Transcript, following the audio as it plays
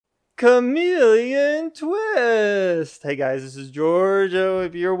Chameleon Twist. Hey guys, this is George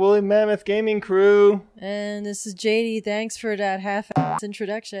with your Woolly Mammoth Gaming crew. And this is JD. Thanks for that half-ass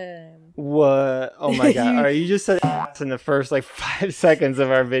introduction. What? Oh my god. Alright, you just said ass in the first like 5 seconds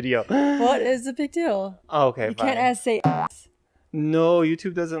of our video. What is the big deal? Oh, okay, you fine. can't say ass. No,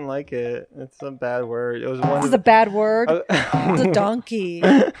 YouTube doesn't like it. It's a bad word. It was one. This is a bad word. It's a donkey.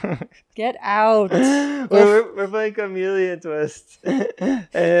 Get out. We're playing Chameleon Twist. And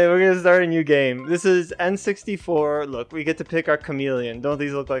we're going to start a new game. This is N64. Look, we get to pick our chameleon. Don't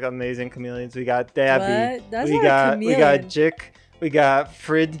these look like amazing chameleons? We got Dabby. What? That's not a chameleon. We got Jick. We got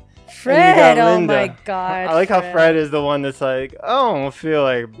Frid. Fred, oh my god. I like how Fred is the one that's like, I don't feel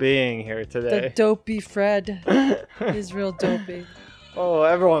like being here today. The dopey Fred. He's real dopey. Oh,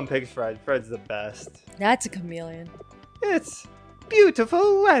 everyone picks Fred. Fred's the best. That's a chameleon. It's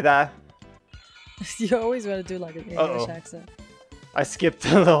beautiful weather. You always want to do like an English accent. I skipped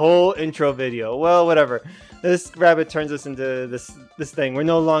the whole intro video. Well, whatever. This rabbit turns us into this thing. We're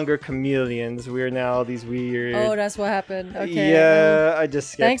no longer chameleons. We're now these weird... Oh, that's what happened. Okay. Yeah, I just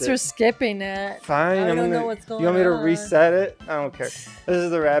skipped Thanks for skipping it. Fine. I don't know what's going on. You want me to reset it? I don't care. This is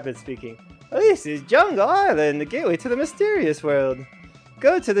the rabbit speaking. This is Jungle Island, the gateway to the mysterious world.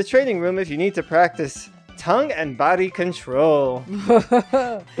 Go to the training room if you need to practice tongue and body control.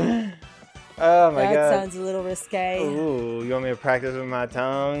 Oh my god. That sounds a little risque. Ooh, you want me to practice with my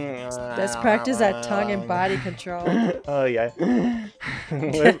tongue? Let's practice that tongue and body control. Oh yeah.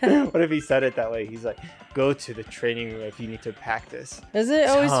 What if he said it that way? He's like, go to the training room if you need to practice. Is it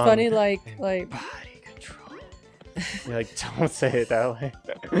always funny like body control? You're like, don't say it that way.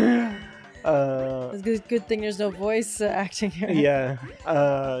 It's good thing there's no voice acting here. Yeah.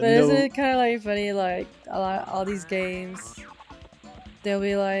 But isn't it kind of like funny, like all these games? They'll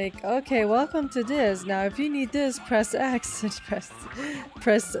be like, okay, welcome to this. Now, if you need this, press X and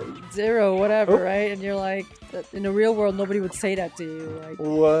press 0, whatever, right? And you're like, in the real world, nobody would say that to you. Like,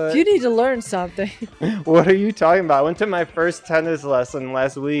 what? If you need to learn something. What are you talking about? I went to my first tennis lesson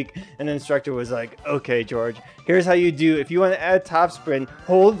last week, and the instructor was like, okay, George, here's how you do. If you want to add topspin,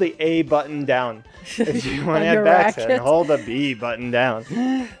 hold the A button down. If you want to add backspin, hold the B button down.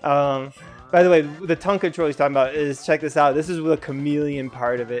 By the way, the tongue control he's talking about is, check this out. This is the chameleon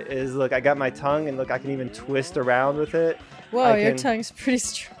part of it. Is, look, I got my tongue, and look, I can even twist around with it. Whoa, your tongue's pretty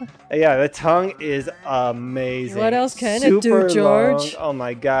strong. Yeah, the tongue is amazing. What else can it do, George? Long. Oh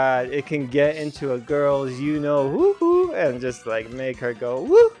my god, it can get into a girl's, woohoo, and just like make her go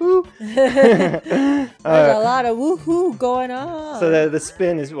woohoo. There's a lot of woohoo going on. So the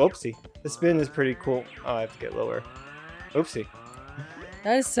spin is, whoopsie. The spin is pretty cool. Oh, I have to get lower. Oopsie.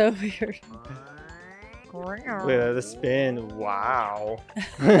 That is so weird. Wait, the spin, wow.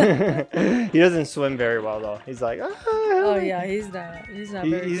 He doesn't swim very well though. He's like, oh yeah, he's not very he's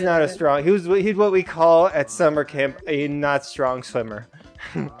good not at a strong. He's what we call at summer camp a not strong swimmer.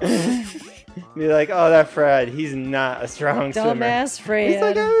 Be like, oh, that Fred, he's not a strong swimmer. Dumbass Fred. He's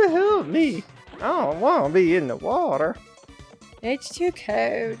like, oh, help me. I don't want to be in the water. H2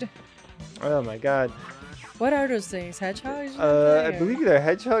 code. Oh my god. What are those things? Hedgehogs? I believe they're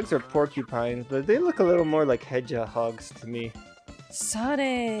hedgehogs or porcupines, but they look a little more like hedgehogs to me.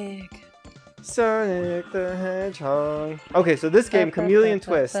 Sonic the Hedgehog. Okay, so this game, Chameleon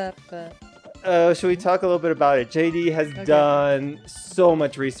Twist. Should we talk a little bit about it? JD has done so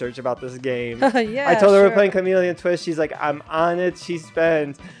much research about this game. Yeah, I told her we're playing Chameleon Twist. She's like, I'm on it. She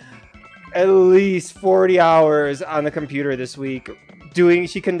spent at least 40 hours on the computer this week.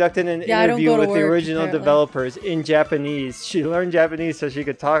 She conducted an interview with the original developers in Japanese. She learned Japanese so she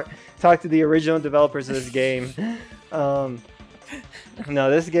could talk to the original developers of this game.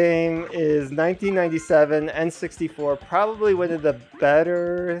 No, this game is 1997 N64, probably one of the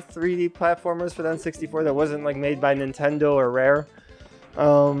better 3D platformers for the N64 that wasn't like made by Nintendo or Rare.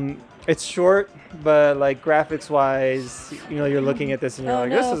 It's short, but like graphics wise, you're looking at this and you're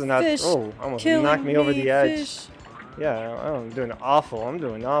like, this is not. Oh, almost knocked me over the edge. Yeah, I'm doing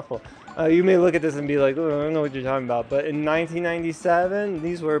awful. You may look at this and be like, oh, I don't know what you're talking about. But in 1997,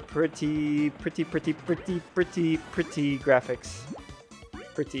 these were pretty graphics.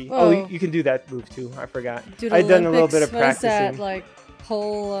 Pretty. Whoa. Oh, you can do that move too. I forgot. I've done a little bit of practicing. What is that, like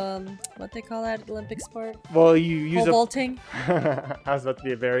pole, what they call that Olympic sport? Well, you use pole vaulting. I was about to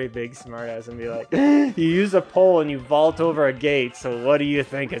be a very big smartass and be like, you use a pole and you vault over a gate. So what do you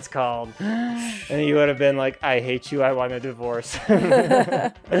think it's called? And you would have been like, I hate you. I want a divorce.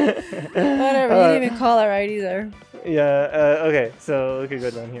 Whatever. You didn't even call it right either. Yeah. Okay. So we could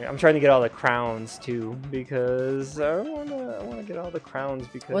go down here. I'm trying to get all the crowns too because I wanna get all the crowns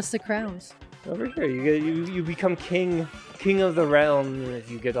because. What's the crowns? Over here, you become king of the realm if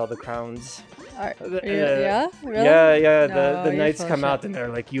you get all the crowns. Yeah, really? Yeah. No, the you're knights full come shit. out and they're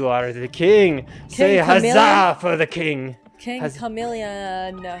like, "You are the king. Say Chameleon? huzzah for the king." King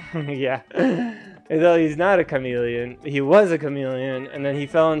Chameleon. Yeah. Though he's not a chameleon, he was a chameleon, and then he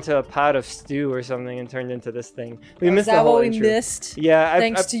fell into a pot of stew or something and turned into this thing. We missed the whole intro. Is that what we missed? Yeah.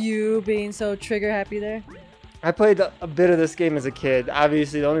 Thanks to you being so trigger happy there. I played a bit of this game as a kid.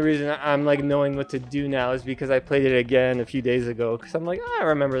 Obviously, the only reason I'm like knowing what to do now is because I played it again a few days ago. Because I'm like, I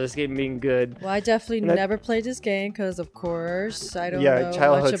remember this game being good. Well, I definitely never played this game because, of course, I don't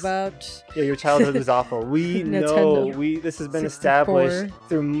know much about. Yeah, your childhood was awful. We know. This has been 64. established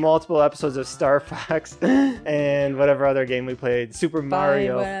through multiple episodes of Star Fox and whatever other game we played. Super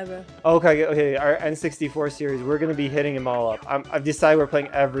Mario. Whatever. Okay. Our N64 series, we're gonna be hitting them all up. I've decided we're playing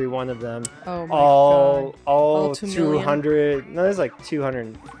every one of them. Oh my god. All 2 200. No, there's like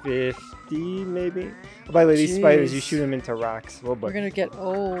 250 maybe. Oh, by the way, these spiders, you shoot them into rocks. Oh boy. We're gonna get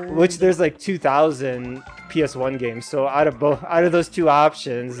old. Which there's like 2,000 PS1 games. So out of those two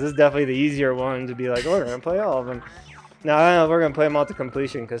options, this is definitely the easier one to be like, oh, we're gonna play all of them. Now I don't know if we're gonna play them all to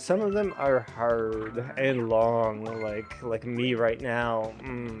completion because some of them are hard and long, like me right now.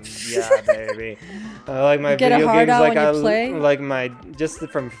 Yeah, baby. I like my video games just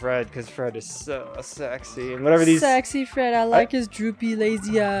from Fred because Fred is so sexy and whatever these. Sexy Fred, I like his droopy,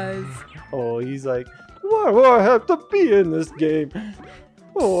 lazy eyes. Oh, he's like, why do I have to be in this game?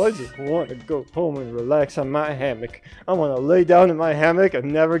 Oh, I just want to go home and relax on my hammock. I want to lay down in my hammock and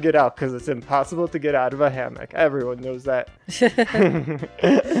never get out because it's impossible to get out of a hammock. Everyone knows that.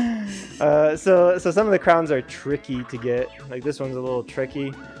 So some of the crowns are tricky to get. Like this one's a little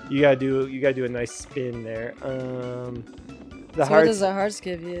tricky. You gotta do a nice spin there. What does the hearts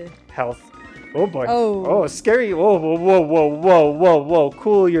give you? Health. Oh boy. Oh, scary. Whoa.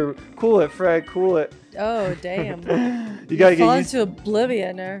 Cool it, Fred. Cool it. Oh, damn. You gotta fall into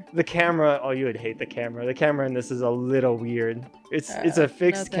oblivion there. The camera, you would hate the camera. The camera in this is a little weird. It's a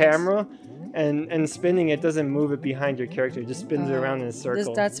fixed camera, and spinning it doesn't move it behind your character. It just spins it around in a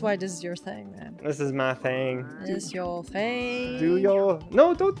circle. That's why this is your thing, man. This is my thing. This is your thing.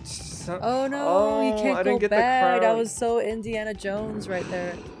 No, don't. Oh no, you can't go get back. The That was so Indiana Jones right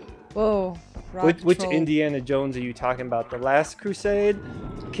there. Whoa. Which Indiana Jones are you talking about? The Last Crusade,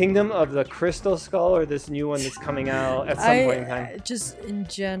 Kingdom of the Crystal Skull, or this new one that's coming out at some point in time? Just in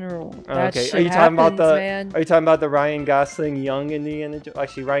general. Okay. Are you talking about the Ryan Gosling young Indiana Jones?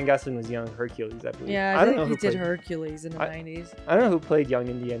 Actually, Ryan Gosling was young Hercules, I believe. Yeah, I think he did Hercules in the 90s. I don't know who played young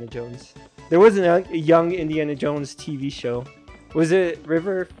Indiana Jones. There was a young Indiana Jones TV show. Was it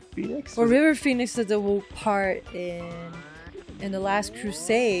River Phoenix? Well, River Phoenix did the whole part in the Last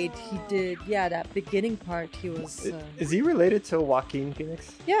Crusade. He did, that beginning part. He was. Is he related to Joaquin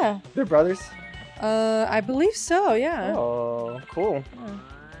Phoenix? Yeah. They're brothers. I believe so. Yeah. Oh, cool.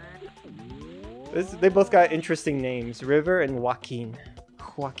 Yeah. They both got interesting names, River and Joaquin.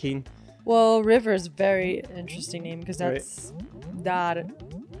 Well, River is a very interesting name because that's not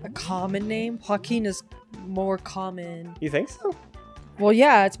a common name. Joaquin is more common. You think so? Well,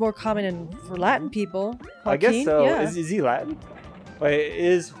 yeah, it's more common for Latin people. Joaquin, I guess so. Yeah. Is he Latin? Wait,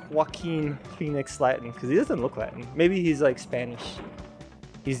 is Joaquin Phoenix Latin? Because he doesn't look Latin. Maybe he's like Spanish.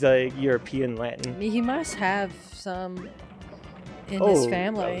 He's like European Latin. He must have some in his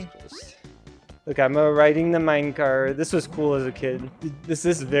family. Look, I'm riding the minecart. This was cool as a kid. This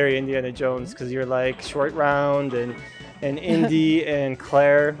is very Indiana Jones because you're like Short Round and Indy and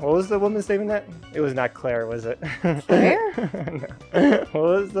Claire. What was the woman's name in that? It was not Claire, was it? Claire? No.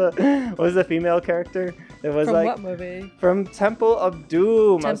 What was the female character? It was from like what movie? From Temple of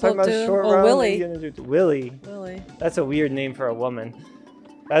Doom. I was talking about Short Round. Willy. Willy. That's a weird name for a woman.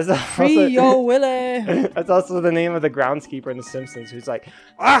 That's Free your Willy. That's also the name of the groundskeeper in The Simpsons, who's like,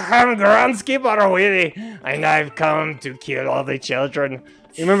 I'm groundskeeper Willy, and I've come to kill all the children.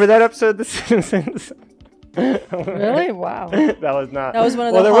 You remember that episode of The Simpsons? Really? Wow. That was not. That was one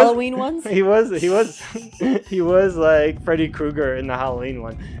of the Halloween ones. He was like Freddy Krueger in the Halloween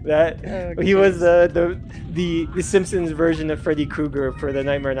one. He was the Simpsons version of Freddy Krueger for the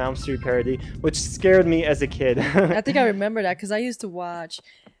Nightmare on Elm Street parody, which scared me as a kid. I think I remember that because I used to watch.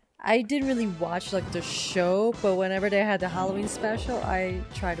 I didn't really watch like the show, but whenever they had the Halloween special, I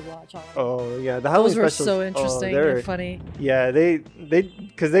tried to watch all of them. Oh yeah, the Halloween specials. Those were so interesting and funny. Yeah, they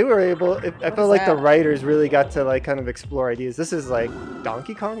because they were able. I felt like the writers really got to like kind of explore ideas. This is like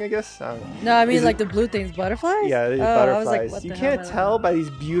Donkey Kong, I guess. No, I mean like the blue things, butterflies. Yeah, these butterflies. Like, you can't tell by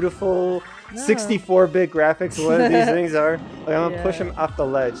these beautiful No. 64-bit graphics. What these things are. Like, I'm gonna push him off the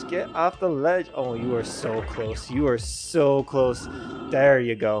ledge. Get off the ledge. Oh, you are so close. You are so close. There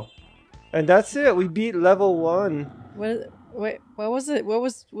you go. And that's it. We beat level 1. Wait, what was it? What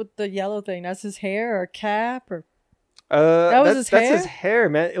was with the yellow thing? That's his hair or cap or? That's his hair,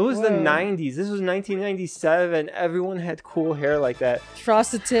 man. It was the 90s. This was 1997. Everyone had cool hair like that.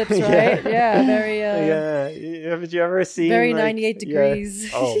 Frosted tips, right? Yeah, very. Yeah. Haven't you ever seen? Very 98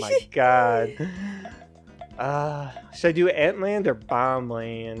 degrees. Yeah. Oh my god. Should I do Antland or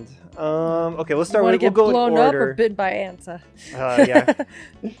Bombland? Okay, we'll start with. We'll go in order. Blown up or bitten by ants? Yeah.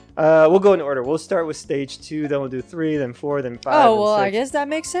 We'll go in order. We'll start with stage 2, then we'll do 3, then 4, then 5. Oh well, then 6. I guess that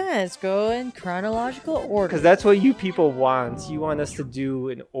makes sense. Go in chronological order. Because that's what you people want. You want us to do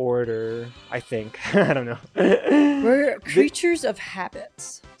in order. I think. I don't know. We're creatures of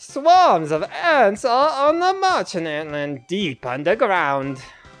habits. Swarms of ants are on the march in Antland, deep underground.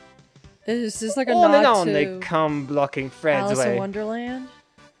 Is this like a on and nod on to they come, blocking Fred's Alice way. in Wonderland?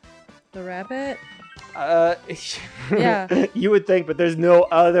 The rabbit? Yeah. You would think, but there's no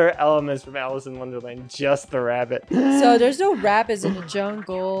other elements from Alice in Wonderland, just the rabbit. So there's no rabbits in the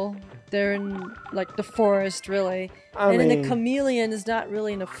jungle. They're in like the forest, really. And then the chameleon is not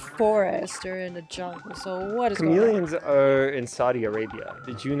really in a forest or in the jungle. So what is chameleons going on? are in Saudi Arabia.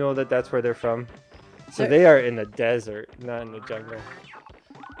 Did you know that that's where they're from? So they are in the desert, not in the jungle.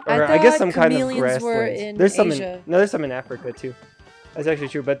 Or I guess some kind of grasslands. There's some Asia. there's some in Africa too. That's actually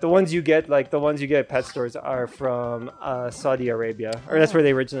true. But the ones you get, like the ones you get at pet stores, are from Saudi Arabia, or that's where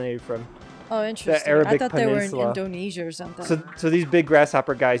they originated from. Oh, interesting. The Arabic I thought Peninsula. they were in Indonesia or something. So these big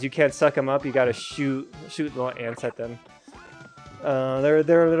grasshopper guys, you can't suck them up. You gotta shoot little ants at them. They're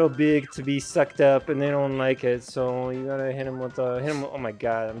a little big to be sucked up, and they don't like it. So you gotta hit them with oh my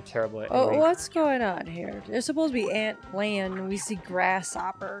god, I'm terrible at it. Oh, what's going on here? There's supposed to be Antland, and we see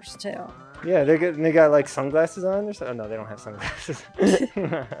grasshoppers too. Yeah, they got like sunglasses on or something. Oh, no, they don't have sunglasses. They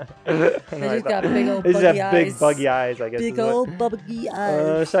just got big old they buggy just have eyes. big buggy eyes, I guess. Big old buggy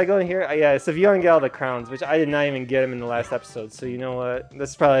eyes. Should I go in here? Yeah, so if you don't get all the crowns, which I did not even get them in the last episode, so you know what?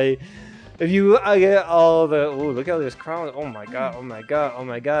 That's probably... If you get all the... Ooh, look at all those crowns. Oh my god, oh my god, oh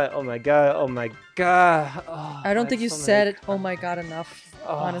my god, oh my god, oh my god. Oh, I don't think you said it, oh my god, enough.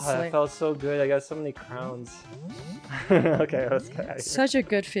 Oh, honestly. I felt so good. I got so many crowns. Okay, let's get out of here. Such a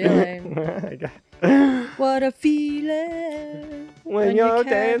good feeling. What a feeling when you're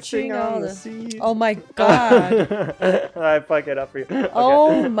dancing on the sea. Oh my god. I fuck it up for you. Okay.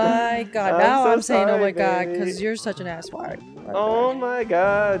 Oh my god. Now I'm saying sorry, oh my god baby. because you're such an asswipe. Oh my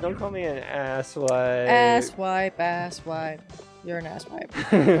god. Don't call me an asswipe. Asswipe. You're an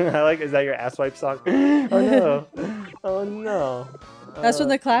asswipe. I like, is that your asswipe song? Oh no. Oh no. That's from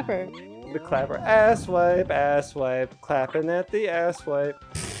the clapper. The clapper. Asswipe, clapping at the asswipe.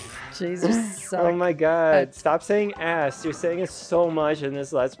 Jesus. Oh my god. Stop saying ass. You're saying it so much in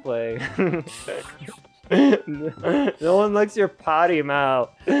this Let's Play. No one likes your potty mouth.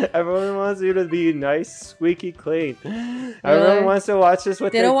 Everyone wants you to be nice, squeaky clean. Really? Everyone wants to watch this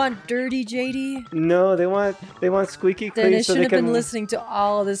with They don't want dirty JD? No, they want squeaky clean. Then they so should they have can... been listening to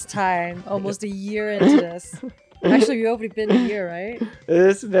all this time. Almost a year into this. Actually, you've already been a year, right?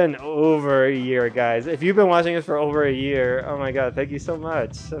 It's been over a year, guys. If you've been watching us for over a year, oh my god, thank you so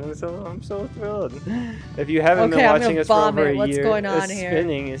much. I'm so thrilled. If you haven't been watching us for over a What's year, going on it's here?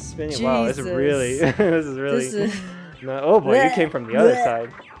 spinning, it's spinning. Jesus. Wow, this is really, this is No, oh boy, Blech. you came from the other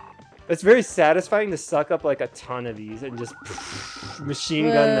side. It's very satisfying to suck up like a ton of these and just machine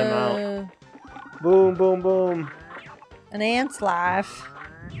gun them out. Boom, boom, boom. An ant's life.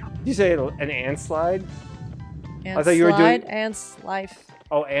 Did you say an ant slide? Ant I thought you were doing Ant's life.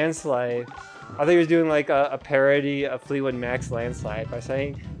 Oh, Ant's life. I thought you were doing like a parody of Fleetwood Mac's Landslide by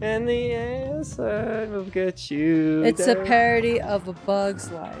saying, "And the landslide will get you." It's down." a parody of A Bug's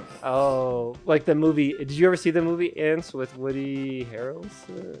Life. Oh, like the movie. Did you ever see the movie Ants with Woody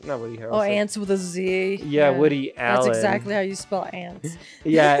Harrelson? Not Woody Harrelson. Oh, ants with a Z. Yeah, Woody Allen. That's exactly how you spell ants.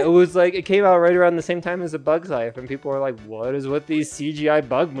 Yeah, it was like it came out right around the same time as A Bug's Life, and people were like, "What is with these CGI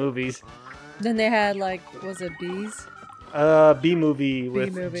bug movies?" Then they had like, was it bees? Bee movie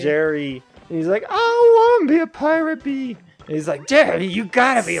with movie. Jerry. And he's like, I want to be a pirate bee. And he's like, Jerry, you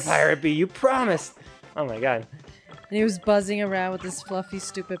gotta be a pirate bee. You promised. Oh my god. And he was buzzing around with this fluffy,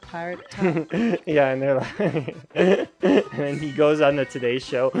 stupid pirate top. Yeah, and they're like, and he goes on the Today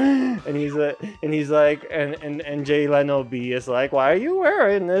Show, and he's like, and Jay Leno B is like, why are you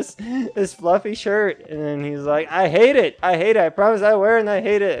wearing this fluffy shirt? And then he's like, I hate it. I promise I wear it and I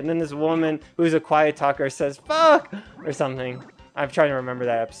hate it. And then this woman who's a quiet talker says, fuck, or something. I'm trying to remember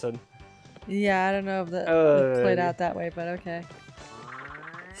that episode. Yeah, I don't know if that it played out that way, but okay.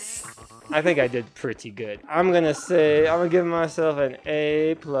 I think I did pretty good. I'm gonna give myself an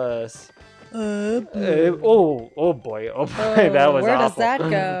A+. Oh boy, that was where awful. does that go?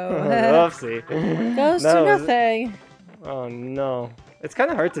 Oopsie. Goes to nothing. Oh no. It's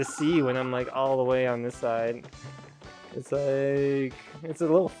kind of hard to see when I'm like all the way on this side. It's like, it's a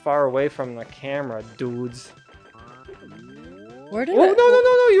little far away from the camera, dudes. Where did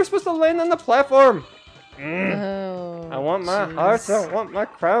no, you're supposed to land on the platform. Oh, I want my hearts, I want my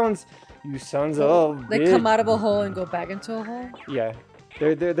crowns. You sons of They come out of a hole and go back into a hole? Yeah.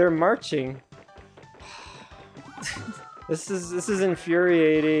 They're marching. This is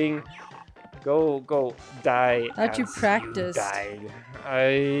infuriating. Go die. How'd you practice? Died.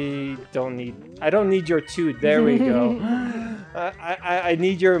 I don't need your toot. There we go. I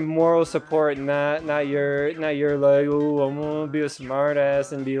need your moral support, not your like, oh, I'm gonna be a smart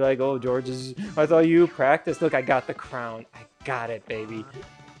ass and be like, oh, George I thought you practiced. Look, I got the crown. I got it, baby.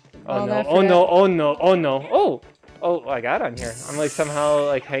 Oh no, oh no, oh no, oh no, oh, I got on here. I'm like somehow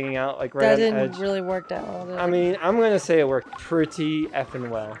like hanging out like right on the edge. That didn't really work that well, did it? I mean, I'm gonna say it worked pretty effing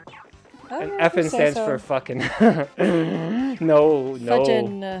well. And effing stands for fucking. No.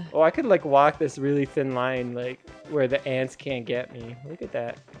 Fudgin'. Oh, I could like walk this really thin line like where the ants can't get me. Look at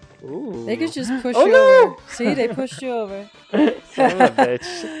that. Ooh. They could just push you over. See, they pushed you over. Son of a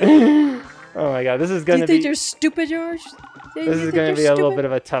bitch. Oh my god, this is gonna be. Do you think you're stupid, George? This is gonna be a little bit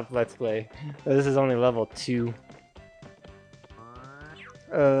of a tough let's play. This is only level 2.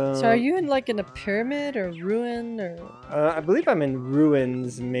 So are you in like in a pyramid or ruin or? I believe I'm in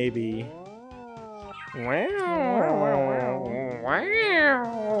ruins, maybe. Wow.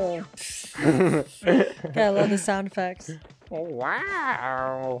 Gotta love the sound effects.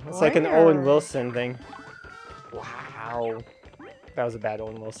 Wow. It's like an Owen Wilson thing. Wow. That was a bad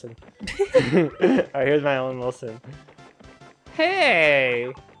Owen Wilson. Alright, here's my Owen Wilson.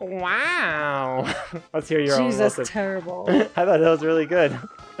 Hey! Wow! Let's hear your Owen Wilson. Jesus, terrible. I thought that was really good.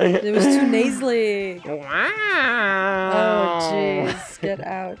 It was too nasally. Wow! Oh, jeez. Get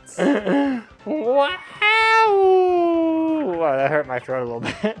out. Wow! Wow, that hurt my throat a little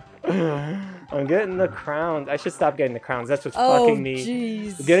bit. I'm getting the crowns. I should stop getting the crowns. That's what's fucking me.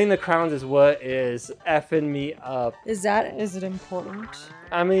 Jeez. Getting the crowns is what is effing me up. Is it important?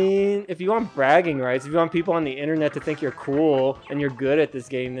 I mean, if you want bragging rights, if you want people on the internet to think you're cool and you're good at this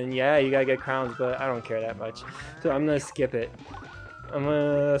game, then yeah, you gotta get crowns, but I don't care that much. So I'm gonna skip it. I'm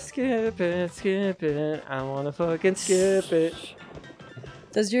gonna skip it. I wanna fucking skip it.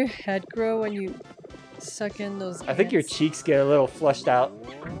 Does your head grow when you suck in those I think your cheeks get a little flushed out.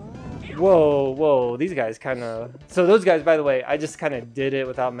 Whoa, these guys kind of... So those guys, by the way, I just kind of did it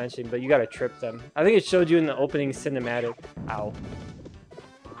without mentioning, but you gotta trip them. I think it showed you in the opening cinematic. Ow.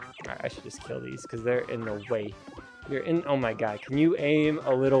 Alright, I should just kill these, because they're in the way. You're in... Oh my god, can you aim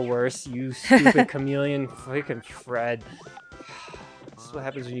a little worse, you stupid chameleon? Freaking Fred. This is what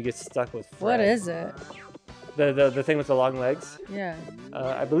happens when you get stuck with Fred. What is it? The thing with the long legs? Yeah.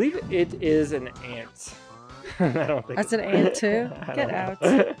 I believe it is an ant. I don't think that's an ant too? Get out.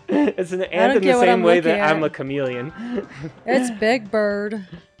 It's an ant in the same way that I'm a chameleon. It's Big Bird.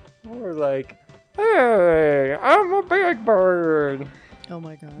 We're like, hey, I'm a big bird. Oh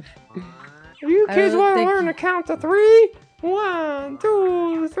my god. You kids want to learn to count to 3? 1,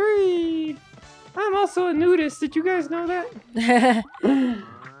 2, 3. I'm also a nudist. Did you guys know that?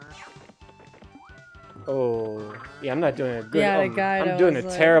 Oh, yeah, I'm not doing a good. Yeah, the guy I'm doing a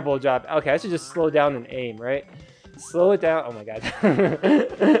terrible job. Okay, I should just slow down and aim, right? Slow it down. Oh my god.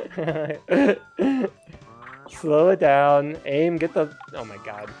 Slow it down. Aim. Get the. Oh my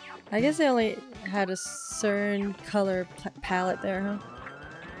god. I guess they only had a certain color palette there, huh?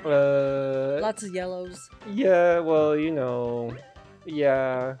 Lots of yellows. Yeah. Well, you know.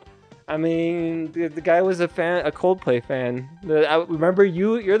 Yeah. I mean, the guy was a Coldplay fan. I remember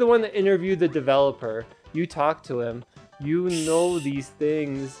you're the one that interviewed the developer. You talked to him. You know these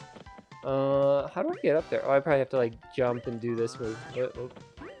things. How do I get up there? Oh, I probably have to like jump and do this move.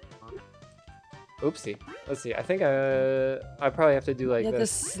 Oopsie. Let's see. I think I probably have to do like this. You have to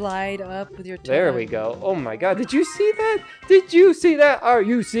slide up with your tongue. There we go. Oh my god. Did you see that? Did you see that? Are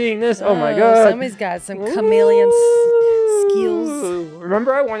you seeing this? Oh my god. Somebody's got some chameleon skills.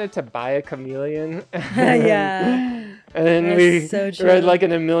 Remember I wanted to buy a chameleon? Yeah. And then we read like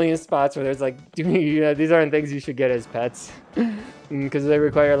in a million spots where there's like, these aren't things you should get as pets. Because they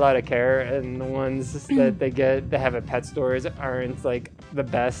require a lot of care, and the ones that they have at pet stores aren't like the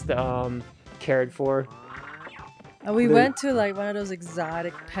best cared for. We went to like one of those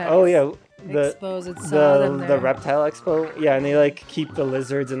exotic pets. Oh yeah, the reptile expo. Yeah, and they like keep the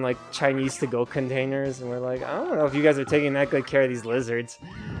lizards in like Chinese to-go containers, and we're like, I don't know if you guys are taking that good care of these lizards.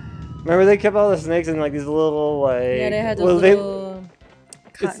 Remember they kept all the snakes in like these little like. Yeah, they had those little.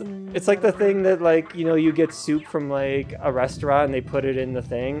 It's like the thing that like you get soup from like a restaurant and they put it in the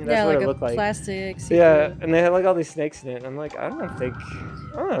thing. That's what like it looked like. Plastic. Yeah, and they had like all these snakes in it. And I'm like, I don't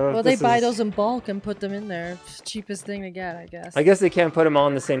know. Well, they buy those in bulk and put them in there. Cheapest thing to get, I guess. I guess they can't put them all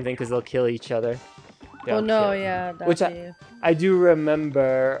in the same thing because they'll kill each other. Well, no, yeah. Which I do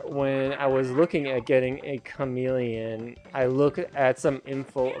remember when I was looking at getting a chameleon, I looked at some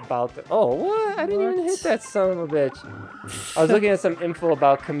info about the... Oh, what? I didn't even hit that son of a bitch. I was looking at some info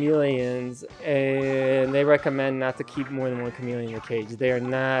about chameleons, and they recommend not to keep more than one chameleon in a cage. They are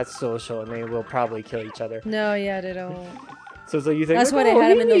not social, and they will probably kill each other. No, yeah, they don't. So you think... That's why they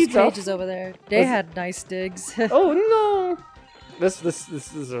had them in those cages over there. They had nice digs. Oh, no! This was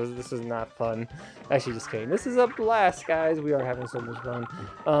not fun. Actually, just kidding. This is a blast, guys. We are having so much fun.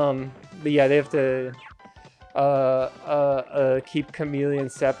 But yeah, they have to keep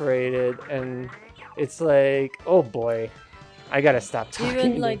chameleons separated, and it's like, oh boy, I gotta stop talking.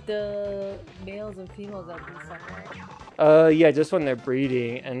 Even like the males and females that do separate. Yeah, just when they're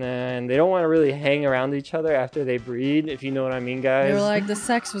breeding, and then they don't want to really hang around each other after they breed, if you know what I mean, guys. They were like, the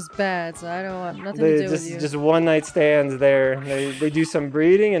sex was bad, so I don't want nothing to do with you. Just one night stands there. They do some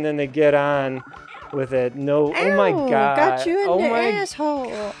breeding, and then they get on with it. No, Ow, oh my god. Got you in the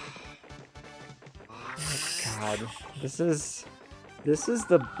asshole. Oh my god. This is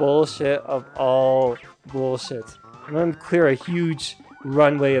the bullshit of all bullshit. I'm gonna clear a huge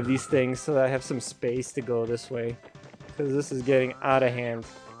runway of these things so that I have some space to go this way. Because this is getting out of hand.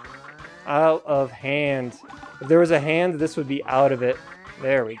 Out of hand. If there was a hand, this would be out of it.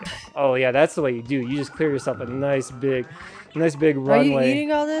 There we go. Oh yeah, that's the way you do. You just clear yourself a nice big runway. Are you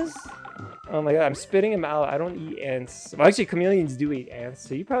eating all this? Oh my god, I'm spitting him out. I don't eat ants. Well, actually, chameleons do eat ants,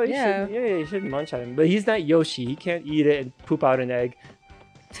 so you probably should. Yeah, you should munch on him. But he's not Yoshi. He can't eat it and poop out an egg.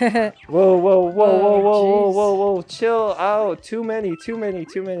 Whoa! Chill out. Too many.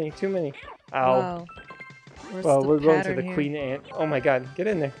 Ow. Wow. Well, we're going to the queen ant. Oh my god, get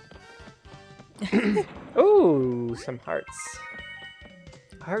in there. Oh, some hearts.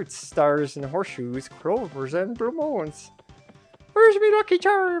 Hearts, stars, and horseshoes, clovers, and blue moons. Where's me Lucky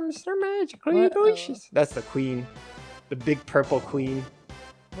Charms? They're magically delicious. That's the queen. The big purple queen.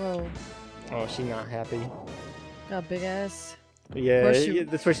 Whoa. Oh, she's not happy. Got a big ass. Yeah,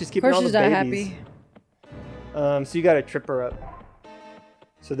 that's where she's keeping all the babies. Of course she's not So happy. you gotta trip her up.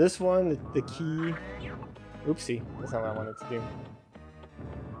 So this one, the key... Oopsie, that's not what I wanted to do.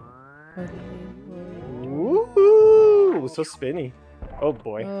 Woohoo! So spinny. Oh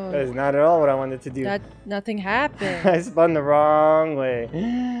boy, that is not at all what I wanted to do. Nothing happened. I spun the wrong way.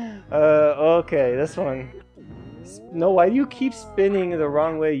 Okay, this one. No, why do you keep spinning the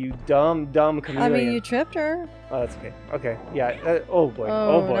wrong way, you dumb chameleon? I mean, you tripped her. Oh, that's okay. Okay, yeah. Oh boy.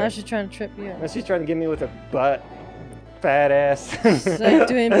 Oh boy. Now she's trying to trip you. Now she's trying to get me with her butt. Fat ass. It's like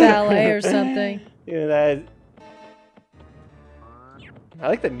doing ballet or something. You know, I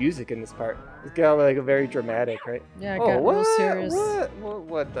like the music in this part. It's got like a very dramatic, right? Yeah, it got real serious.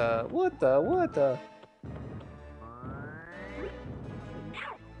 What the?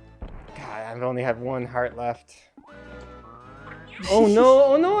 God, I've only have one heart left. Oh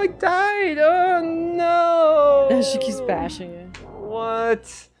no, I died! Oh no! She keeps bashing you.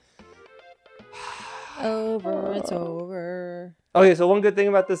 What? It's over. Okay, so one good thing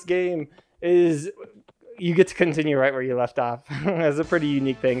about this game is you get to continue right where you left off. That's a pretty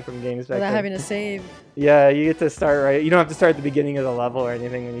unique thing from games back then. Without having to save. Yeah, you get to start right. You don't have to start at the beginning of the level or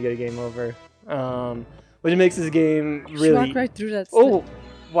anything when you get a game over. Which makes this game really... She walked right through that. Oh,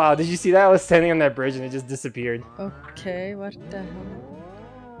 wow, did you see that? I was standing on that bridge and it just disappeared. Okay, what the hell?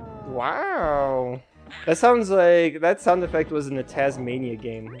 Wow. That sounds like... That sound effect was in the Tasmania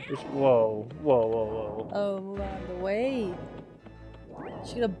game. Whoa. Oh, move out of the way.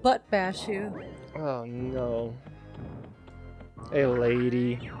 She's gonna butt bash you. Oh no. Hey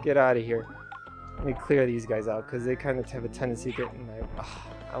lady, get out of here. Let me clear these guys out because they kind of have a tendency to get in my...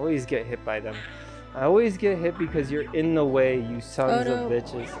 I always get hit by them. I always get hit because you're in the way, you sons of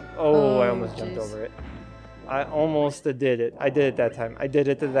bitches. Oh, I almost jumped over it. I almost did it. I did it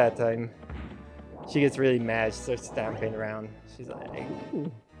that time. She gets really mad. She starts stamping around. She's like,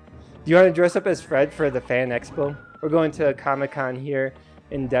 ooh. Do you want to dress up as Fred for the Fan Expo? We're going to Comic-Con here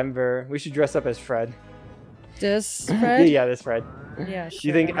in Denver. We should dress up as Fred. This Fred? Yeah, this Fred. Yeah, sure. Do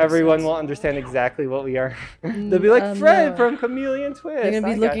you think everyone will understand exactly what we are? They'll be like, Fred from Chameleon Twist. They're going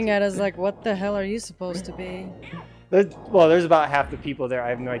to be looking at us like, what the hell are you supposed to be? There's about half the people there. I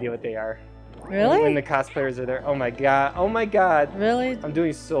have no idea what they are. Really? When the cosplayers are there. Oh my god. Really? I'm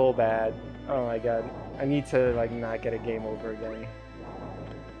doing so bad. Oh my god. I need to like not get a game over again.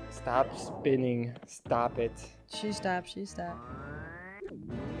 Stop spinning. Stop it. She stopped. She stopped.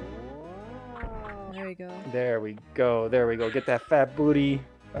 There we go. There we go. There we go. Get that fat booty.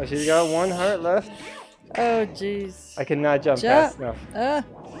 Oh, she's got 1 heart left. Oh, jeez. I cannot jump fast enough.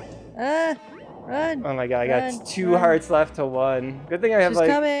 Run. Oh my god, I got 2 hearts left to 1. Good thing I have She's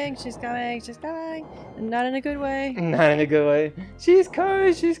coming. She's coming. She's coming. Not in a good way. Not in a good way. She's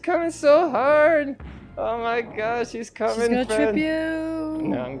coming. She's coming so hard. Oh my gosh, she's coming. She's gonna trip you.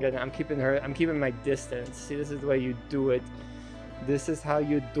 No, I'm keeping her. I'm keeping my distance. See, this is the way you do it. This is how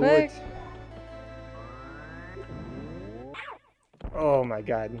you do it. Oh my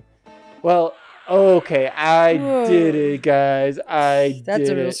god. Well, okay, I did it, guys. That's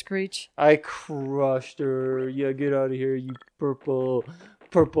a real screech. I crushed her. Yeah, get out of here, you purple,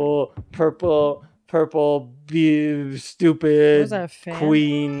 stupid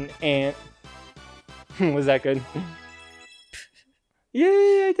queen ant. Was that good?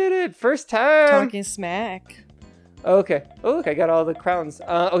 Yay, I did it! First time! Talking smack. Okay. Oh, look, I got all the crowns.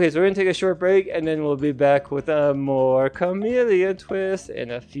 Okay, so we're gonna take a short break, and then we'll be back with a more Chameleon Twist in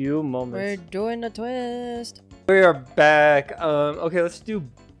a few moments. We're doing a twist. We are back. Okay, let's do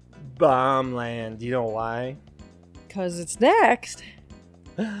Bomb Land. Do you know why? Because it's next.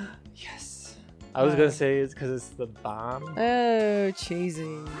 Yes. I was gonna say it's because it's the bomb. Oh,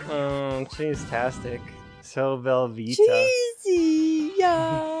 cheesy. Oh, cheese-tastic. So Velveeta. Cheesy,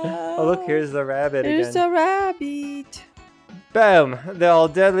 yeah. Oh, look, here's the rabbit again. Here's the rabbit. Boom! There are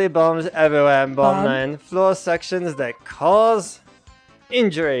deadly bombs everywhere in Bombland. Floor sections that cause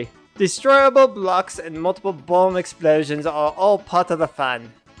injury. Destroyable blocks and multiple bomb explosions are all part of the fun.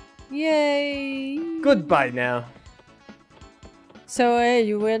 Yay! Goodbye now. So, hey,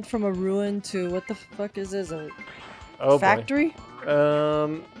 you went from a ruin to what the fuck is this? A factory?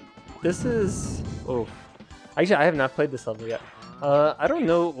 This is... Oh. Actually, I have not played this level yet. I don't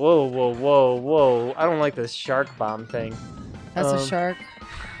know... Whoa. I don't like this shark bomb thing. That's a shark.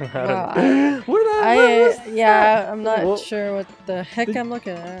 Wow. I'm not sure what the heck I'm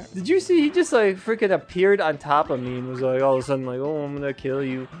looking at. Did you see? He just like freaking appeared on top of me and was like all of a sudden like, oh, I'm gonna kill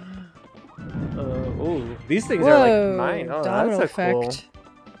you. Oh, these things are like mine. Oh, that's cool.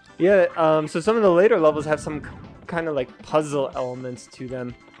 Yeah. So some of the later levels have some kind of like puzzle elements to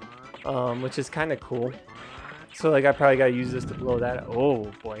them, which is kind of cool. So like I probably gotta use this to blow that.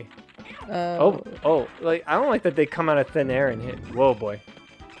 Oh boy. Oh, like I don't like that they come out of thin air and hit. Whoa, boy.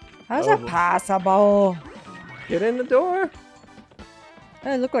 How's that possible? Get in the door.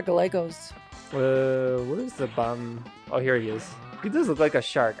 They look like Legos. Where's the bomb? Oh, here he is. He does look like a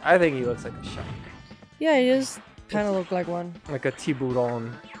shark. I think he looks like a shark. Yeah, he does kind of look like one. Like a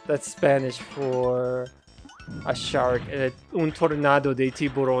tiburon. That's Spanish for a shark. Un tornado de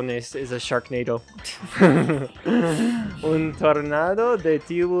tiburones is a sharknado. Un tornado de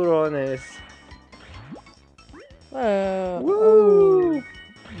tiburones. Woo!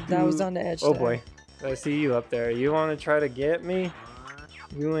 That was on the edge. Oh boy. I see you up there. You want to try to get me?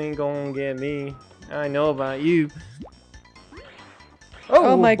 You ain't gonna get me. I know about you.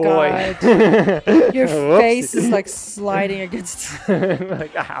 Oh my god. Your face is like sliding against.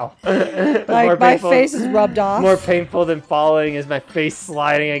 Like, ow. Like my face is rubbed off. More painful than falling is my face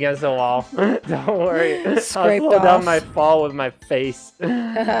sliding against the wall. Don't worry. I'll slow down my fall with my face.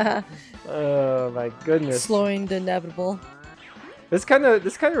 Oh my goodness. Slowing the inevitable. This kind of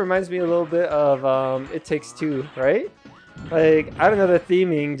reminds me a little bit of It Takes Two, right? Like, I don't know, the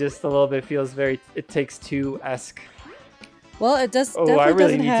theming just a little bit feels very It Takes Two-esque. Well, it does. Oh, I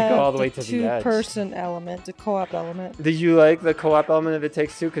really need to go all the way to the edge. Two-person element, the co-op element. Did you like the co-op element of It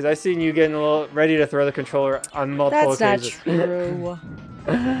Takes Two? Because I seen you getting a little ready to throw the controller on multiple occasions. That's not true.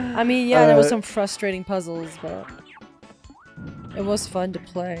 I mean, yeah, there was some frustrating puzzles, but it was fun to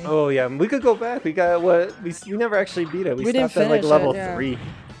play. Oh yeah, we could go back. We got we never actually beat it. We stopped at like level 3.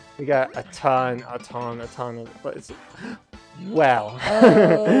 We got a ton of. But it's, wow.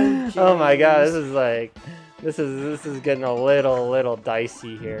 Oh, oh my god, this is like. This is getting a little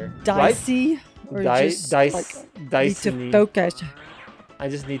dicey here. Dicey? Or just dicey. Need to focus. I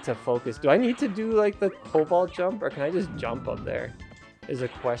just need to focus. Do I need to do like the pole vault jump, or can I just jump up there? Is a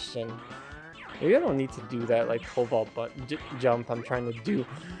question. Maybe I don't need to do that like pole vault jump I'm trying to do.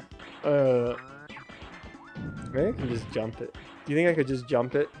 Maybe I can just jump it. Do you think I could just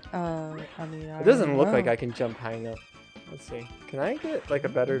jump it? I mean, it doesn't look like I can jump high enough. Let's see. Can I get like a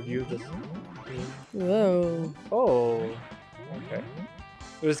better view of this? Whoa. Oh. Okay.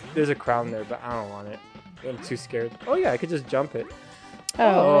 There's a crown there, but I don't want it. I'm too scared. Oh yeah, I could just jump it.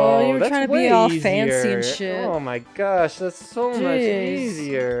 Oh, you were trying to be all fancy and shit. Oh my gosh, that's so much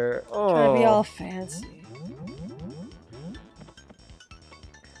easier. Oh. Trying to be all fancy.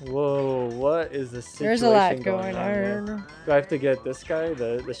 Whoa, what is the situation There's a lot going on here? Do I have to get this guy,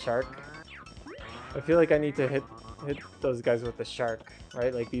 the shark? I feel like I need to hit those guys with the shark,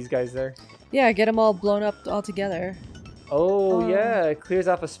 right? Like these guys there. Yeah, get them all blown up all together. Oh yeah, it clears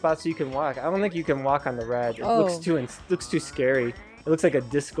off a spot so you can walk. I don't think you can walk on the red. It looks too scary. It looks like a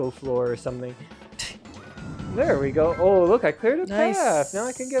disco floor or something. There we go. Oh look, I cleared a path. Now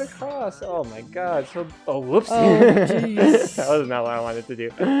I can get across. Oh my god. So whoops. Oh jeez. That was not what I wanted to do.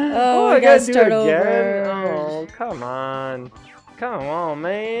 Oh, I gotta do it again. Over. Oh come on. Come on,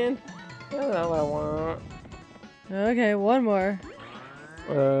 man. That's not what I want. Okay, one more.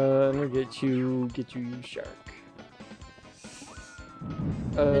 Let me get you, you shark.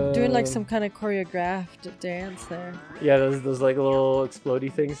 They're doing like some kind of choreographed dance there. Yeah, those like little explodey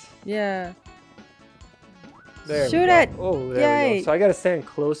things. Yeah. There Shoot we go. it! Oh, there we go. So I gotta stand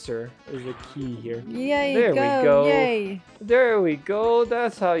closer is the key here. Yay, there we go. Yay. There we go.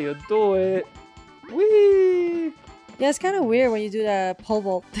 That's how you do it. Whee! Yeah, it's kind of weird when you do that pole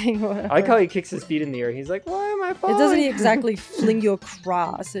vault thing. Or whatever. I like how he kicks his feet in the air. He's like, why am I falling? It doesn't exactly fling you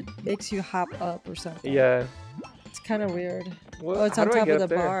across. It makes you hop up or something. Yeah. It's kind of weird. What? Oh, it's how on do I top get of up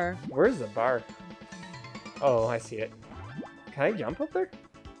the there? bar. Where's the bar? Oh, I see it. Can I jump up there?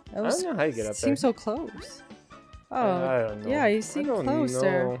 I don't know how you get up there. Seems so close. Oh, I don't know. Yeah, you seem close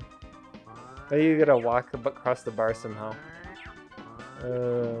there. Maybe you gotta walk across the bar somehow.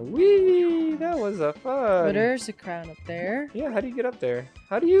 Wee! That was a fun. But there's a crown up there. Yeah, how do you get up there?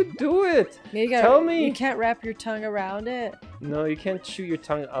 How do you do it? Tell me. You can't wrap your tongue around it. No, you can't shoot your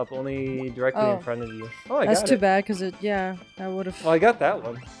tongue up, only directly in front of you. Oh, I got it. That's too bad, because I would have... Well, I got that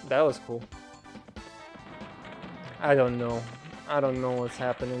one. That was cool. I don't know. I don't know what's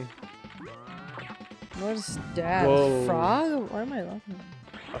happening. What is that? Whoa. A frog? What am I looking at?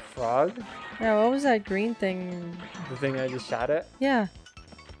 A frog? Yeah, what was that green thing? The thing I just shot at? Yeah.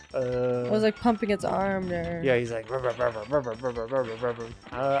 It was like pumping its arm there. Yeah, he's like... I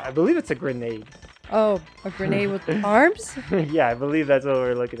believe it's a grenade. Oh, a grenade with arms? Yeah, I believe that's what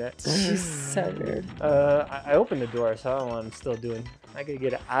we're looking at. She's so weird. I opened the door, so I don't know what I'm still doing. I gotta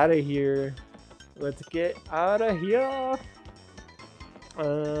get out of here. Let's get out of here.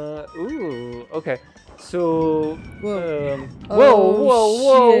 Ooh, okay. So, whoa,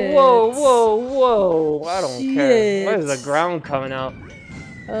 whoa. I don't care. What is the ground coming out?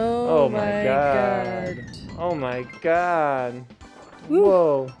 Oh my god. Oh my god. Woo.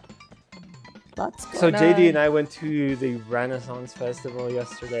 Whoa. Lots going So JD on. and I went to the Renaissance Festival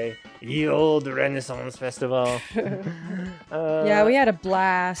yesterday. The old Renaissance Festival. Yeah, we had a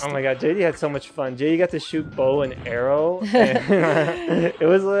blast. Oh my god, JD had so much fun. JD got to shoot bow and arrow. And it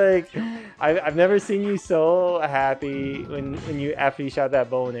was like, I've never seen you so happy when you after you shot that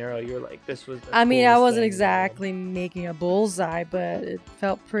bow and arrow. You were like, this was the I mean, I wasn't thing exactly making a bullseye, but it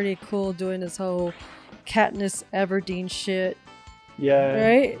felt pretty cool doing this whole Katniss Everdeen shit. Yeah.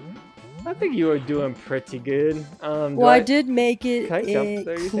 Right? I think you were doing pretty good. Well, I did make it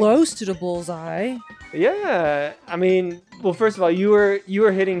there, close to the bullseye. Yeah, I mean, well, first of all, you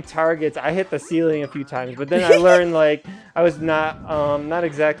were hitting targets. I hit the ceiling a few times, but then I learned like I was not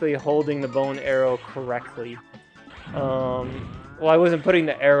exactly holding the bow and arrow correctly. Well, I wasn't putting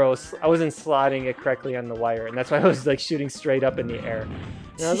the arrows. I wasn't slotting it correctly on the wire, and that's why I was like shooting straight up in the air.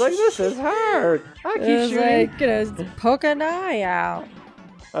 And I was like, this is hard. I keep shooting. Like, poke an eye out.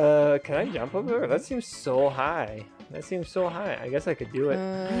 Can I jump over there? That seems so high. That seems so high. I guess I could do it.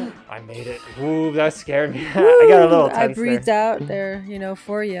 I made it. Ooh, that scared me. I got a little tense I breathed out there, you know,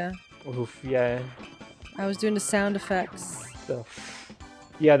 for you. Oof, yeah. I was doing the sound effects.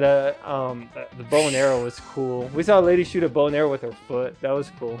 Yeah, the bow and arrow was cool. We saw a lady shoot a bow and arrow with her foot. That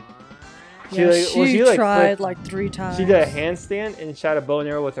was cool. She tried like 3 times. She did a handstand and shot a bow and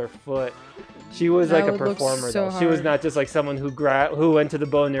arrow with her foot. She was like a performer though. She was not just like someone who went to the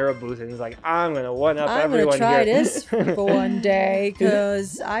bow and arrow booth and was like, I'm gonna one up everyone here. I'm gonna try this for one day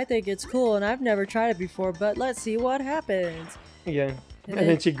because I think it's cool and I've never tried it before. But let's see what happens. Yeah. And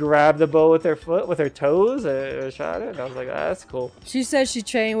then she grabbed the bow with her foot, with her toes, and shot it. And I was like, oh, that's cool. She said she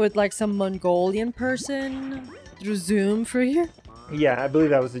trained with like some Mongolian person through Zoom for you. Yeah, I believe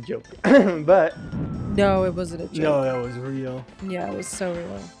that was a joke. But no, it wasn't a joke. No, that was real. Yeah, it was so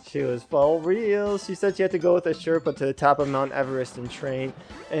real. She was for real. She said she had to go with a Sherpa to the top of Mount Everest and train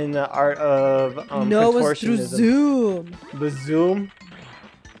in the art of no, it was through Zoom. Bazoom?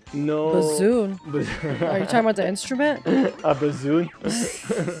 No. Bassoon. Are you talking about the instrument? A bassoon?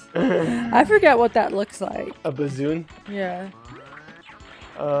 I forget what that looks like. A bassoon? Yeah.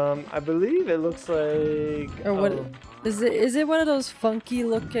 I believe it looks like... Or what? Is it one of those funky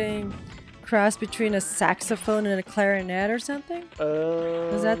looking cross between a saxophone and a clarinet or something?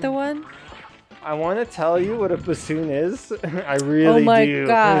 Is that the one? I want to tell you what a bassoon is. I really do. Oh my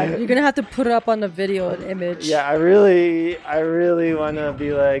god, you're gonna have to put it up on the video and image. Yeah, I really want to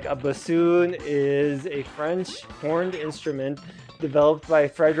be like, a bassoon is a French horned instrument developed by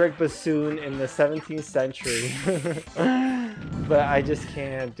Frederick Bassoon in the 17th century. But I just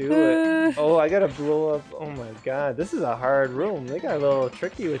can't do it. Oh, I gotta blow up. Oh my god, this is a hard room. They got a little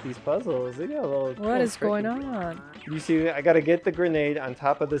tricky with these puzzles. They got a little. What is going on? You see, I gotta get the grenade on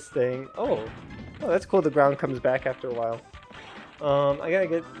top of this thing. Oh, that's cool. The ground comes back after a while. I gotta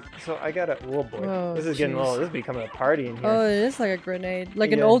get. So I gotta. Oh boy, oh, this is getting low. This is becoming a party in here. Oh, it is like a grenade,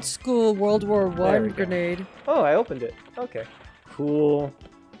 like an old school World War I grenade. Oh, I opened it. Okay, cool.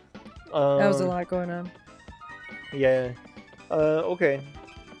 That was a lot going on. Yeah. Okay.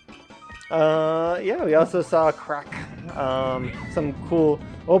 Yeah, we also saw a crack. Some cool.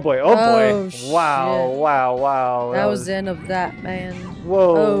 Oh boy! Oh boy! Wow! Shit. Wow! That was the end of that, man.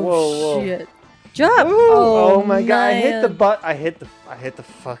 Whoa! Oh, whoa! Shit! Jump! Ooh, oh my god! I hit the butt. I hit the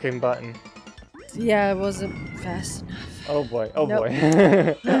fucking button. Yeah, it wasn't fast enough. Oh boy! Oh nope. boy!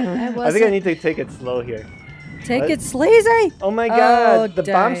 Nope, I think I need to take it slow here. Take it sleazy! Oh my god! The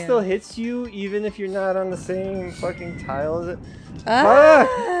bomb damn. still hits you even if you're not on the same fucking tile as it. Ah.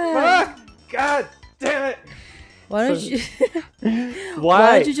 Fuck! God damn it! Why don't you?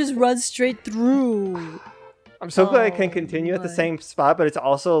 Why don't you just run straight through? I'm so glad I can continue at the same spot, but it's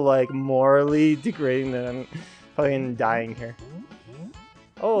also like morally degrading that I'm fucking dying here.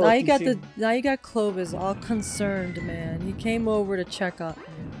 Oh, now you got Clovis all concerned, man. He came over to check up.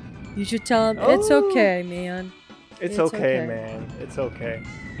 You should tell him it's okay, man. It's okay, man. It's okay.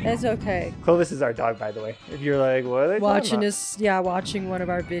 It's okay. Clovis is our dog, by the way. If you're like, what are they watching this? Yeah, watching one of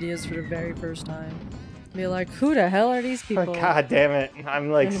our videos for the very first time. Be like, who the hell are these people? God damn it!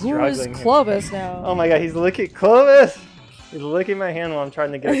 I'm like and struggling. Who is Clovis now? Oh my god, he's licking Clovis. He's licking my hand while I'm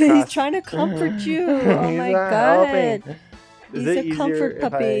trying to get across. He's trying to comfort you. Oh my god. Helping. He's a comfort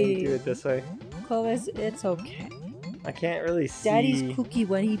puppy. If I do it this way? Clovis, it's okay. I can't really see. Daddy's cookie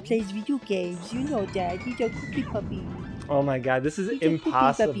when he plays video games. You know, Dad. He's a cookie puppy. Oh my god, this is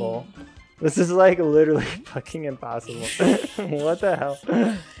impossible. This is like literally fucking impossible. What the hell?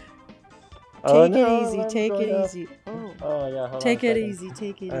 Take it easy. Take it easy. Oh yeah. Hold take on it easy.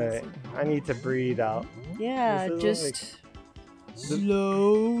 Take it All easy. right. I need to breathe out. Yeah, just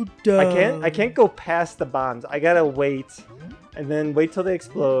slow down. I can't go past the bombs. I gotta wait, and then wait till they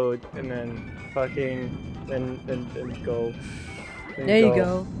explode, and then fucking then go. There you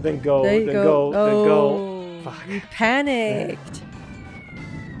go. Then go. There you then go. go. Then go. Fuck. You panicked.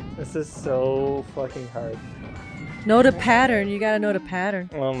 This is so fucking hard. Know the pattern. You gotta know the pattern.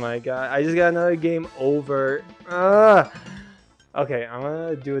 Oh my god. I just got another game over. Okay, I'm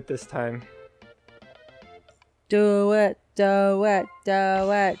gonna do it this time. Do it. Do it.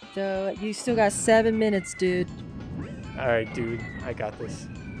 Do it. Do it. You still got 7 minutes, dude. Alright, dude. I got this.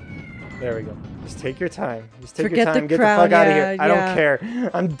 There we go. Just take your time. Just take Forget your time. the Get crown, the fuck out of here. I don't care.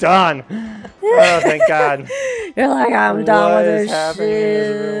 I'm done. Oh, thank God. You're like, I'm done with this happening in shit.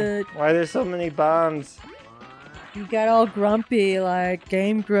 this room? Why are there so many bombs? You got all grumpy, like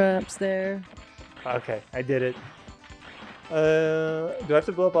Game Grumps there. Okay, I did it. Do I have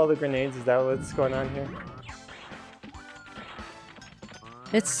to blow up all the grenades? Is that what's going on here?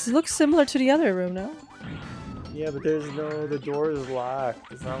 It looks similar to the other room, no? Yeah, but the door is locked.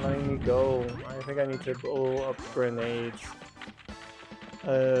 It's not letting me go. I think I need to blow up grenades.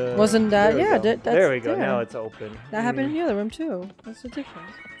 Wasn't that? Yeah, that's there we go. there. Now it's open. That happened in the other room too. What's the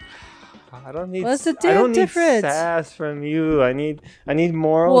difference? I don't need. What's the I don't difference? need sass from you. I need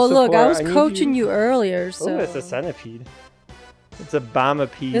moral well, support. look, I was coaching you earlier, so. Oh, it's a centipede. It's a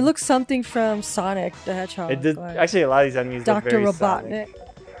bombapede. It looks something from Sonic the Hedgehog. It did. Actually, a lot of these enemies look Dr. very Robotnik. Sonic.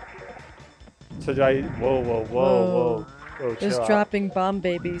 So do I? Whoa! Chill Just out. dropping bomb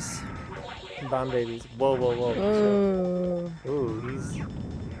babies. Bomb babies. Whoa! Oh. Ooh, he's. Do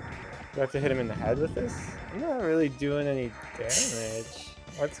I have to hit him in the head with this? I'm not really doing any damage.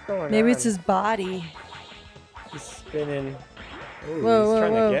 What's going on? Maybe it's his body. He's spinning. Ooh, whoa, he's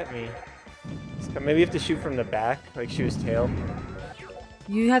trying whoa. to get me. Maybe you have to shoot from the back, like shoot his tail.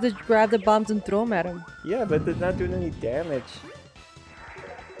 You have to grab the bombs and throw them at him. Yeah, but they're not doing any damage.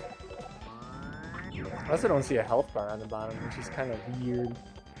 I also don't see a health bar on the bottom, which is kind of weird.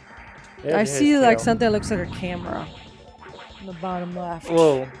 I see like something that looks like a camera on the bottom left.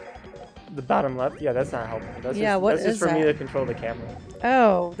 Whoa. The bottom left? Yeah, that's not helpful. That's just for me to control the camera.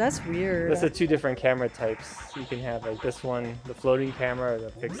 Oh, that's weird. That's the two different camera types you can have, like this one, the floating camera or the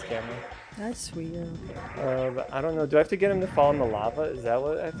fixed camera. That's weird. But I don't know. Do I have to get him to fall in the lava? Is that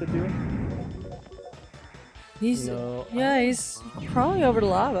what I have to do? He's No. yeah, he's crawling over the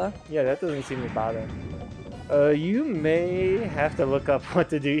lava. Yeah, that doesn't seem to bother. You may have to look up what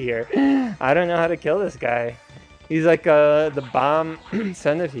to do here. I don't know how to kill this guy. He's like the bomb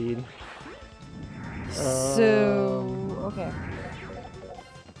centipede. So okay.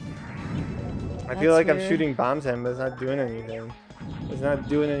 I feel like weird. I'm shooting bombs at him, but it's not doing anything. It's not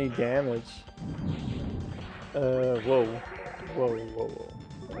doing any damage. Whoa. Whoa, whoa, whoa.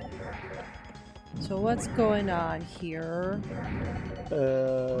 So what's going on here?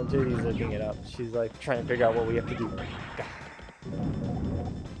 JD's looking it up. She's like trying to figure out what we have to do. God.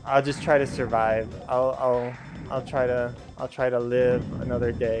 I'll just try to survive. I'll try to live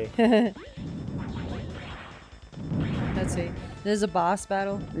another day. Let's see. There's a boss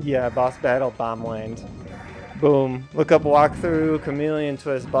battle. Yeah, boss battle, bomb land. Boom. Look up walkthrough, Chameleon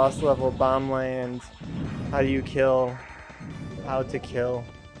Twist, boss level, bomb land. How do you kill? How to kill.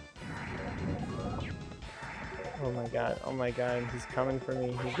 Oh my god, he's coming for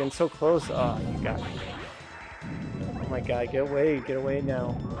me. He's getting so close. Oh, you got me. Oh my god, get away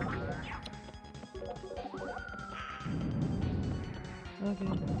now. Okay.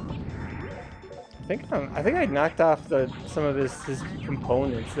 I think I knocked off some of his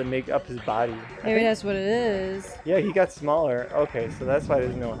components that make up his body. Maybe that's what it is. Yeah, he got smaller. Okay, so that's why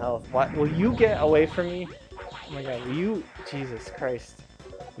there's no health. Why, will you get away from me? Oh my god, will you? Jesus Christ.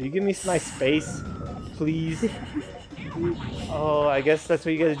 Will you give me my space? Please? Oh, I guess that's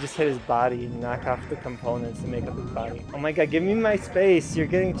what you gotta just hit his body and knock off the components and make up his body. Oh my god, give me my space. You're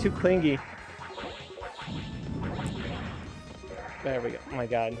getting too clingy. There we go. Oh my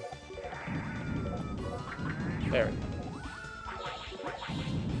god. There we go.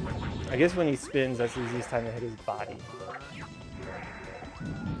 I guess when he spins, that's the easiest time to hit his body.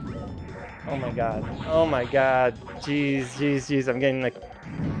 Oh my god. Oh my god. Jeez, jeez, jeez. I'm getting like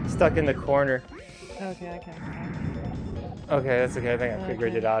stuck in the corner. Okay. Okay, that's okay. I think I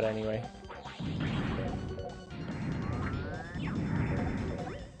figured it out anyway.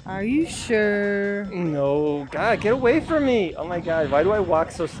 Are you sure? No. God, get away from me. Oh my god. Why do I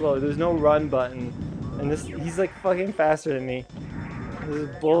walk so slow? There's no run button. And he's like fucking faster than me. This is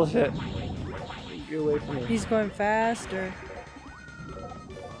bullshit. Get away from me. He's going faster.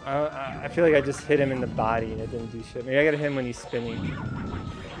 I feel like I just hit him in the body and it didn't do shit. Maybe I gotta hit him when he's spinning.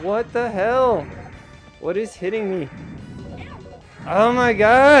 What the hell? What is hitting me? Oh my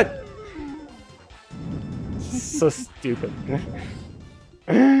god! So stupid.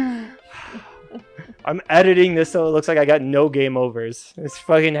 I'm editing this so it looks like I got no game overs. It's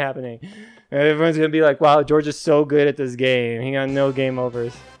fucking happening. Everyone's gonna be like, wow, George is so good at this game. He got no game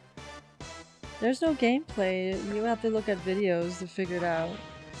overs. There's no gameplay. You have to look at videos to figure it out.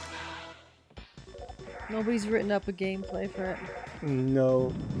 Nobody's written up a gameplay for it.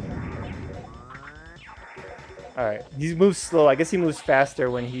 No. Alright, he moves slow. I guess he moves faster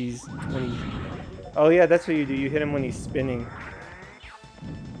when he's... Oh yeah, that's what you do. You hit him when he's spinning.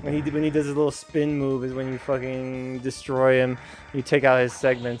 When he does his little spin move is when you fucking destroy him. You take out his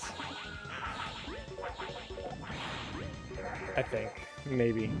segments. I think.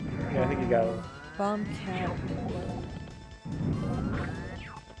 Maybe. Yeah, I think you got it. Bomb cat.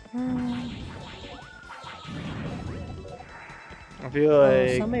 I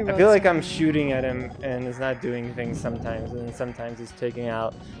feel like I'm shooting at him and it's not doing things sometimes, and then sometimes it's taking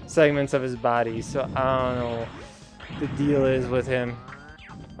out segments of his body. So I don't know what the deal is with him.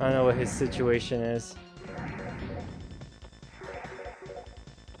 I don't know what his situation is.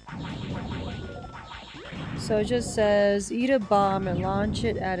 So it just says, eat a bomb and launch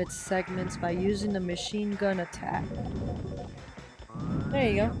it at its segments by using the machine gun attack. There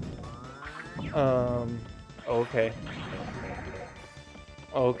you go. Okay.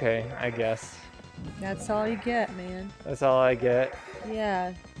 Okay, I guess. That's all you get, man. That's all I get.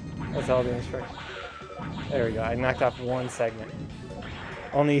 Yeah. That's all the instructions. There we go. I knocked off one segment.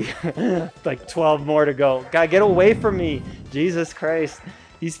 Only like 12 more to go. God, get away from me. Jesus Christ.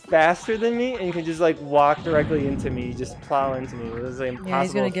 He's faster than me and can just like walk directly into me, just plow into me. It was like impossible yeah,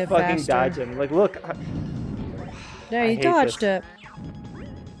 he's gonna get to fucking faster. dodge him. Like, look. There, you dodged it.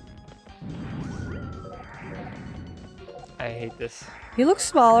 I hate this. He looks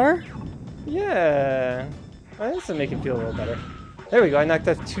smaller. Yeah. Well, this will make him feel a little better. There we go. I knocked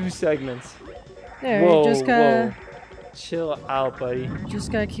off 2 segments. There, whoa, you just gotta... Whoa. Chill out, buddy.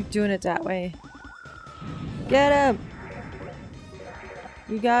 Just gotta keep doing it that way. Get him!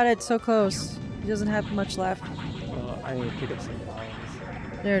 You got it, so close. He doesn't have much left. Oh, I need to pick up some bombs.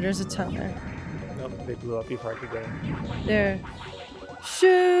 There's a ton there. Nope, they blew up before I could get him. There.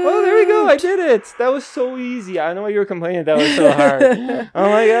 Shoot! Oh, there we go. I did it. That was so easy. I know why you were complaining that was so hard. Oh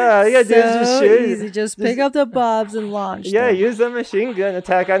my god. Yeah, just shoot. Easy. Just pick up the bobs and launch them. them. Use the machine gun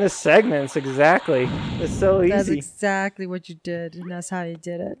attack on the segments. Exactly. It's so easy. That's exactly what you did, and that's how you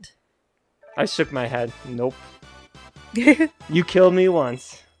did it. I shook my head. Nope. You killed me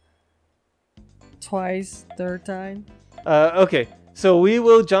once. Twice. Third time. Okay. So we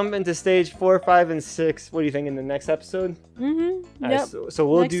will jump into stage 4, 5, and 6. What do you think in the next episode? Mm-hmm. Yep. Right, So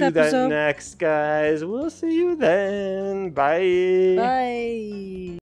we'll next do episode. that next, guys. We'll see you then. Bye. Bye.